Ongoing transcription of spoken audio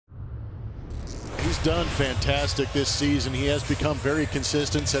done fantastic this season. He has become very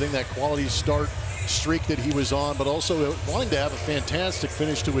consistent, setting that quality start streak that he was on, but also wanting to have a fantastic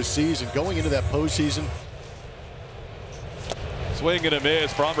finish to his season going into that postseason. Swing and a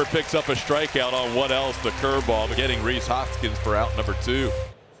miss. Fromber picks up a strikeout on what else? The curveball, getting Rhys Hoskins for out number 2.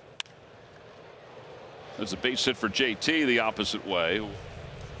 There's a base hit for JT the opposite way.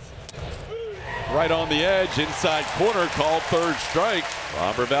 Right on the edge, inside corner, called third strike.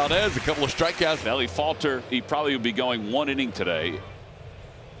 Framber Valdez, a couple of strikeouts. Nelly Falter, he probably would be going 1 inning today.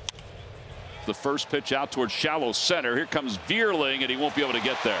 The first pitch out towards shallow center. Here comes Vierling, and he won't be able to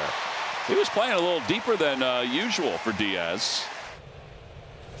get there. He was playing a little deeper than usual for Diaz.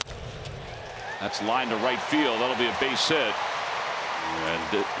 That's line to right field. That'll be a base hit.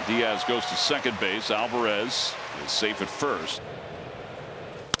 And Diaz goes to second base. Alvarez is safe at first.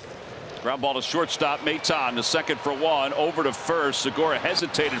 Ground ball to shortstop. Maton to second for 1. Over to first. Segura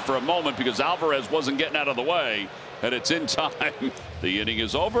hesitated for a moment because Alvarez wasn't getting out of the way. And it's in time. The inning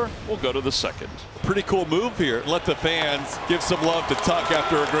is over. We'll go to the second. Pretty cool move here. Let the fans give some love to Tuck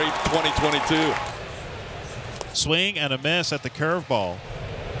after a great 2022. Swing and a miss at the curveball.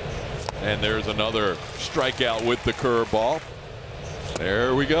 And there's another strikeout with the curveball.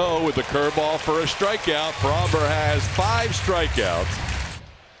 There we go with the curveball for a strikeout. Framber has 5 strikeouts.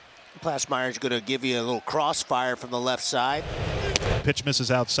 Plassmeyer's going to give you a little crossfire from the left side. Pitch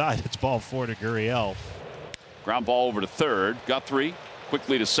misses outside. It's ball 4 to Gurriel. Ground ball over to third. Guthrie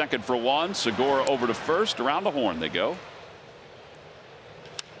quickly to second for 1. Segura over to first. Around the horn they go.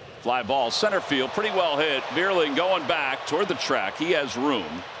 Fly ball center field. Pretty well hit. Vierling going back toward the track. He has room.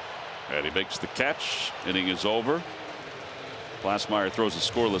 And he makes the catch. Inning is over. Plassmeyer throws a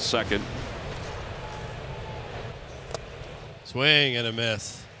scoreless second. Swing and a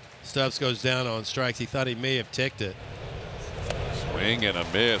miss. Stubbs goes down on strikes. He thought he may have ticked it. Swing and a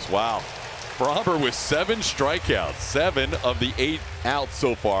miss. Wow. Framber with 7 strikeouts. 7 of the 8 outs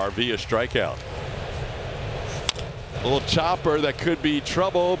so far via strikeout. A little chopper that could be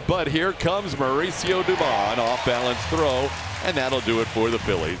trouble, but here comes Mauricio Dubon. Off balance throw, and that'll do it for the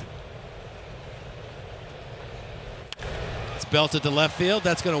Phillies. It's belted to left field.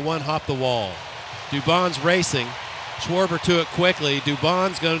 That's going to one-hop the wall. Dubon's racing. Schwarber to it quickly.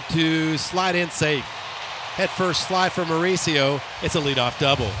 Dubon's going to slide in safe. Head first slide for Mauricio. It's a leadoff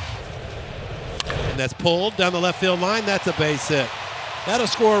double. And that's pulled down the left field line. That's a base hit. That'll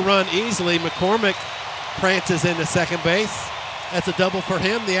score a run easily. McCormick prances into second base. That's a double for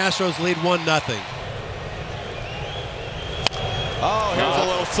him. The Astros lead 1-0. Oh, here's a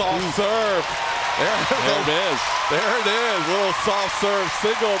little soft serve. There it is. There it is. A little soft serve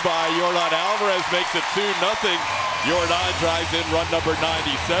single by Yordan Alvarez makes it 2-0. Yordan drives in run number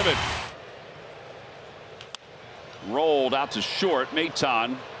 97. Rolled out to short.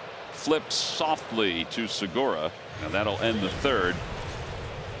 Maton flips softly to Segura. And that'll end the third.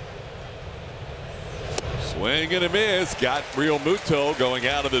 Swing and a miss. Got Real Muto going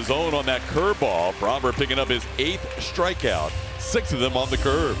out of the zone on that curveball. Framber picking up his 8th strikeout. 6 of them on the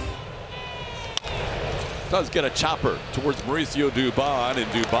curve. Does get a chopper towards Mauricio Dubon, and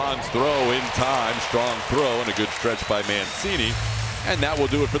Dubon's throw in time. Strong throw and a good stretch by Mancini. And that will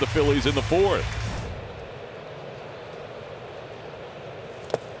do it for the Phillies in the 4th.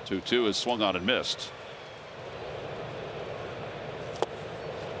 2-2 is swung on and missed.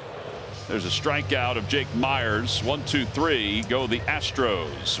 There's a strikeout of Jake Myers. 1-2-3 go the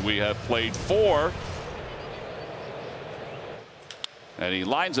Astros. We have played 4. And he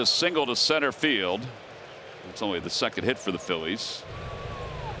lines a single to center field. It's only the second hit for the Phillies.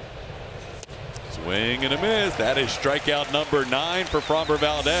 Swing and a miss. That is strikeout number 9 for Framber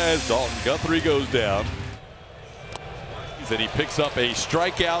Valdez. Dalton Guthrie goes down. And he picks up a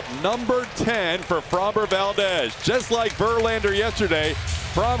strikeout number 10 for Framber Valdez. Just like Verlander yesterday,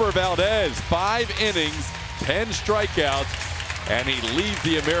 Framber Valdez 5 innings, 10 strikeouts, and he leads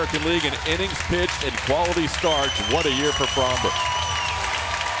the American League in innings pitched and quality starts. What a year for Framber.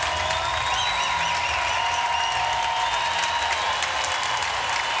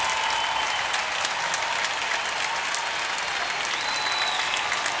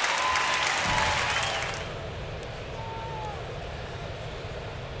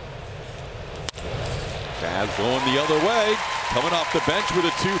 Chaz going the other way, coming off the bench with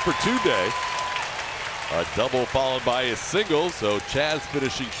a 2-for-2 day. A double followed by a single, so Chaz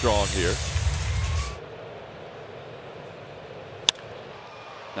finishing strong here.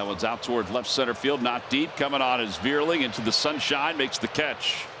 That one's out toward left center field, not deep. Coming on is Vierling into the sunshine, makes the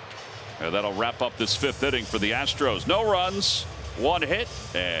catch. And that'll wrap up this 5th inning for the Astros. No runs, 1 hit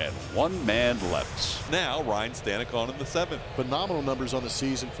and 1 man left. Now Ryan Stanek on in the 7th. Phenomenal numbers on the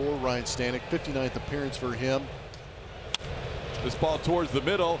season for Ryan Stanek. 59th appearance for him. This ball towards the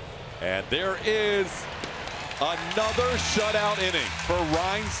middle, and there is another shutout inning for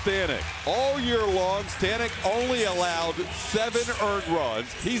Ryan Stanek. All year long, Stanek only allowed 7 earned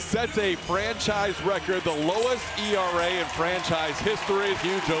runs. He sets a franchise record, the lowest ERA in franchise history.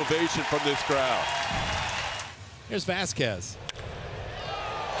 Huge ovation from this crowd. Here's Vasquez.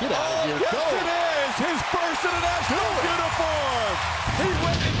 Get out of here. Yes, Go. it is his first in an Astros uniform. He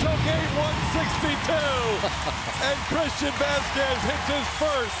went until game 162, and Christian Vasquez hits his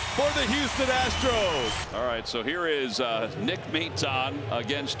first for the Houston Astros. All right, so here is Nick Maton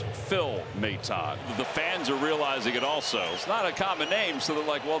against Phil Maton. The fans are realizing it also. It's not a common name, so they're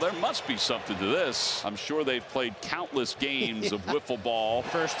like, well, there must be something to this. I'm sure they've played countless games of wiffle ball.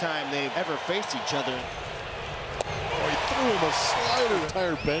 First time they've ever faced each other. Oh, he threw him a slider. The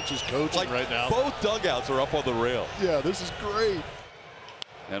entire bench is coaching right now. Both dugouts are up on the rail. Yeah, this is great.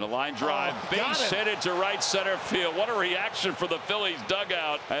 And a line drive, base hit to right center field. What a reaction for the Phillies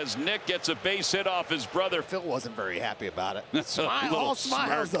dugout as Nick gets a base hit off his brother. Phil wasn't very happy about it. Little all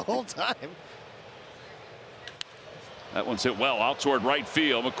smiles smirk. the whole time. That one's hit well out toward right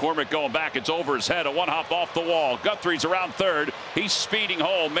field. McCormick going back. It's over his head. A 1-hop off the wall. Guthrie's around third. He's speeding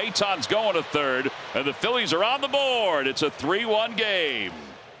home. Maton's going to third. And the Phillies are on the board. It's a 3-1 game.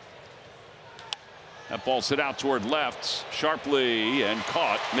 That ball's hit out toward left sharply and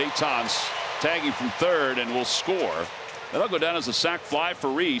caught. Maton's tagging from third and will score. That'll go down as a sac fly for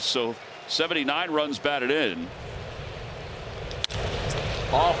Reese. So 79 runs batted in.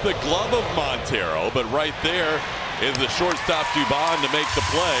 Off the glove of Montero, but right there is the shortstop Dubon to make the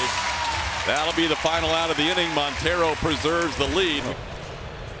play. That'll be the final out of the inning. Montero preserves the lead.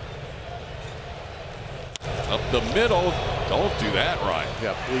 Up the middle. Don't do that, Ryan.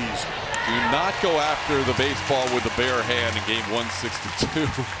 Yeah, please. Do not go after the baseball with the bare hand in game 162.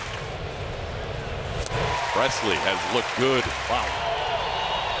 Presley has looked good. Wow.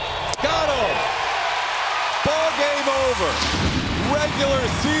 Got him! Ball game over. Regular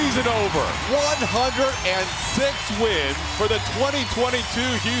season over. 106 wins for the 2022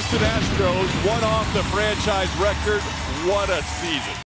 Houston Astros. One off the franchise record. What a season.